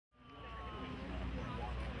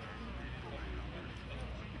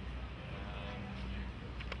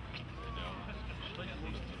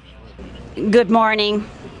Good morning.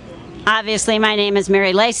 Obviously, my name is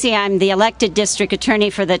Mary Lacey. I'm the elected district attorney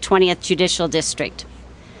for the 20th Judicial District.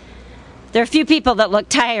 There are a few people that look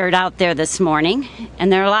tired out there this morning,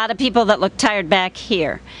 and there are a lot of people that look tired back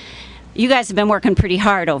here. You guys have been working pretty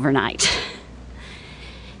hard overnight.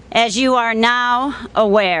 As you are now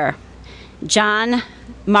aware, John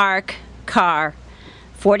Mark Carr,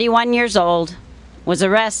 41 years old, was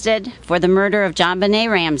arrested for the murder of JonBenet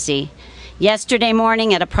Ramsey yesterday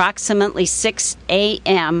morning at approximately 6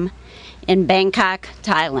 a.m. in Bangkok,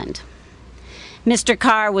 Thailand. Mr.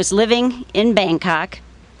 Carr was living in Bangkok.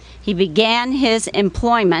 He began his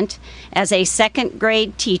employment as a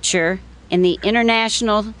second-grade teacher in the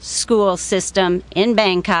international school system in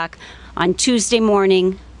Bangkok on Tuesday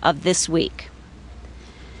morning of this week.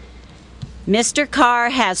 Mr. Carr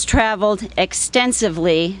has traveled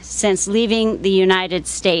extensively since leaving the United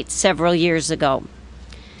States several years ago.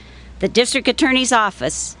 The District Attorney's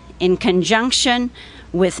Office, in conjunction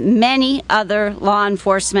with many other law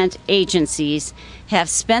enforcement agencies, have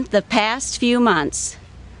spent the past few months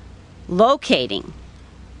locating,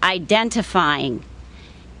 identifying,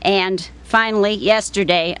 and finally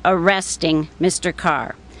yesterday arresting Mr.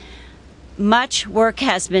 Carr. Much work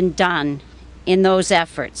has been done in those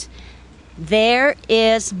efforts. There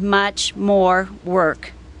is much more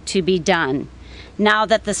work to be done now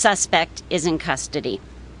that the suspect is in custody.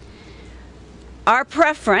 Our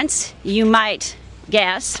preference, you might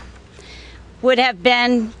guess, would have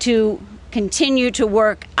been to continue to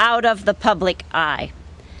work out of the public eye.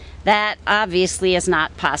 That obviously is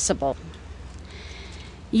not possible.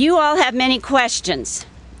 You all have many questions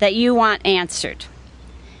that you want answered.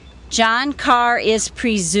 John Carr is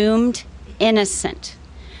presumed innocent.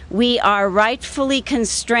 We are rightfully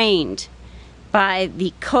constrained by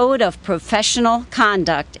the Code of Professional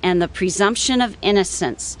Conduct and the presumption of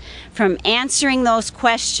innocence from answering those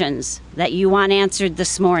questions that you want answered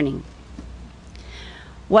this morning.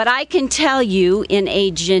 What I can tell you in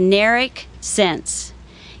a generic sense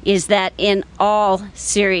is that in all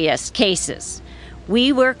serious cases,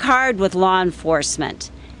 we work hard with law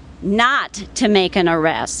enforcement not to make an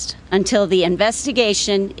arrest until the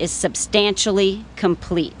investigation is substantially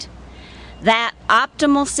complete. That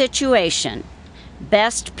optimal situation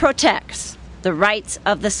best protects the rights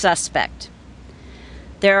of the suspect.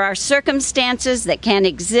 There are circumstances that can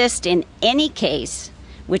exist in any case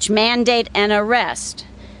which mandate an arrest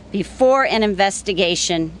before an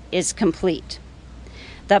investigation is complete.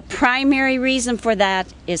 The primary reason for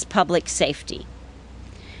that is public safety.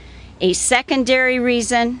 A secondary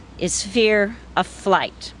reason is fear of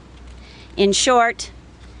flight. In short,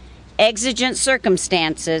 exigent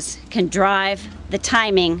circumstances can drive the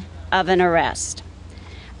timing of an arrest.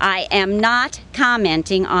 I am not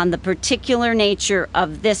commenting on the particular nature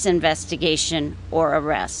of this investigation or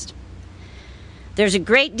arrest. There's a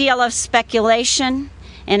great deal of speculation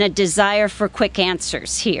and a desire for quick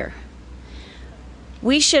answers here.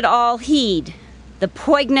 We should all heed the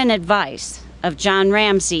poignant advice of John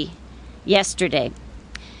Ramsey yesterday.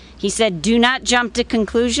 He said, do not jump to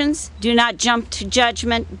conclusions, do not jump to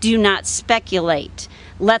judgment, do not speculate.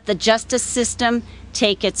 Let the justice system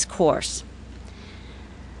take its course.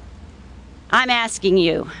 I'm asking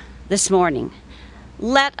you this morning,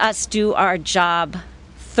 let us do our job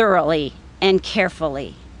thoroughly and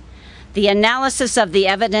carefully. The analysis of the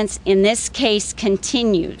evidence in this case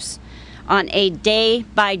continues on a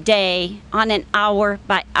day-by-day, on an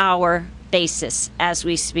hour-by-hour basis as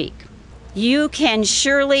we speak. You can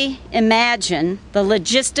surely imagine the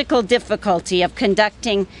logistical difficulty of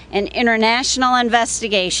conducting an international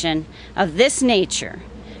investigation of this nature,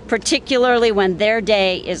 particularly when their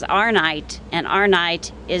day is our night and our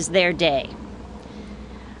night is their day.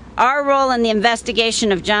 Our role in the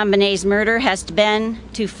investigation of JonBenet's murder has been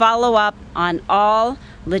to follow up on all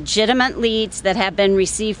legitimate leads that have been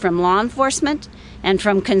received from law enforcement and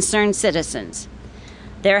from concerned citizens.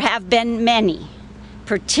 There have been many,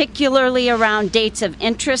 particularly around dates of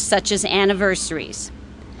interest such as anniversaries.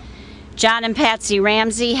 John and Patsy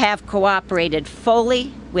Ramsey have cooperated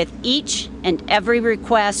fully with each and every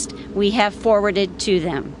request we have forwarded to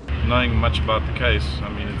them. Knowing much about the case, I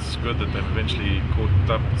mean, it's good that they've eventually caught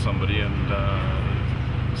up with somebody and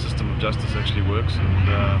the system of justice actually works,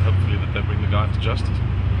 and hopefully that they bring the guy to justice.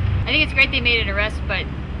 I think it's great they made an arrest, but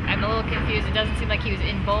I'm a little confused. It doesn't seem like he was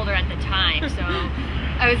in Boulder at the time, so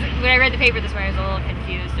when I read the paper this morning, I was a little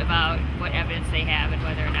confused about what evidence they have and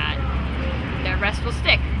whether or not the arrest will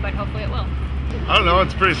stick, but hopefully it will. I don't know,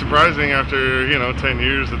 it's pretty surprising after, 10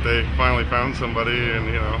 years that they finally found somebody, and,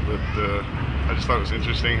 that I just thought it was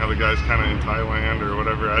interesting how the guy's kind of in Thailand or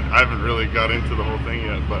whatever. I haven't really got into the whole thing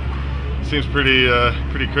yet, but seems pretty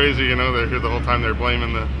crazy. You know, they're here the whole time. They're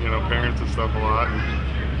blaming the parents and stuff a lot.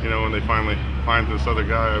 And when they finally find this other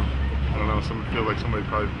guy, I don't know. Some feel like somebody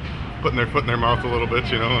probably putting their foot in their mouth a little bit.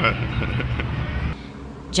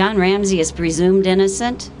 John Ramsey is presumed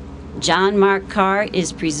innocent. John Mark Carr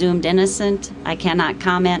is presumed innocent. I cannot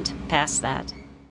comment past that.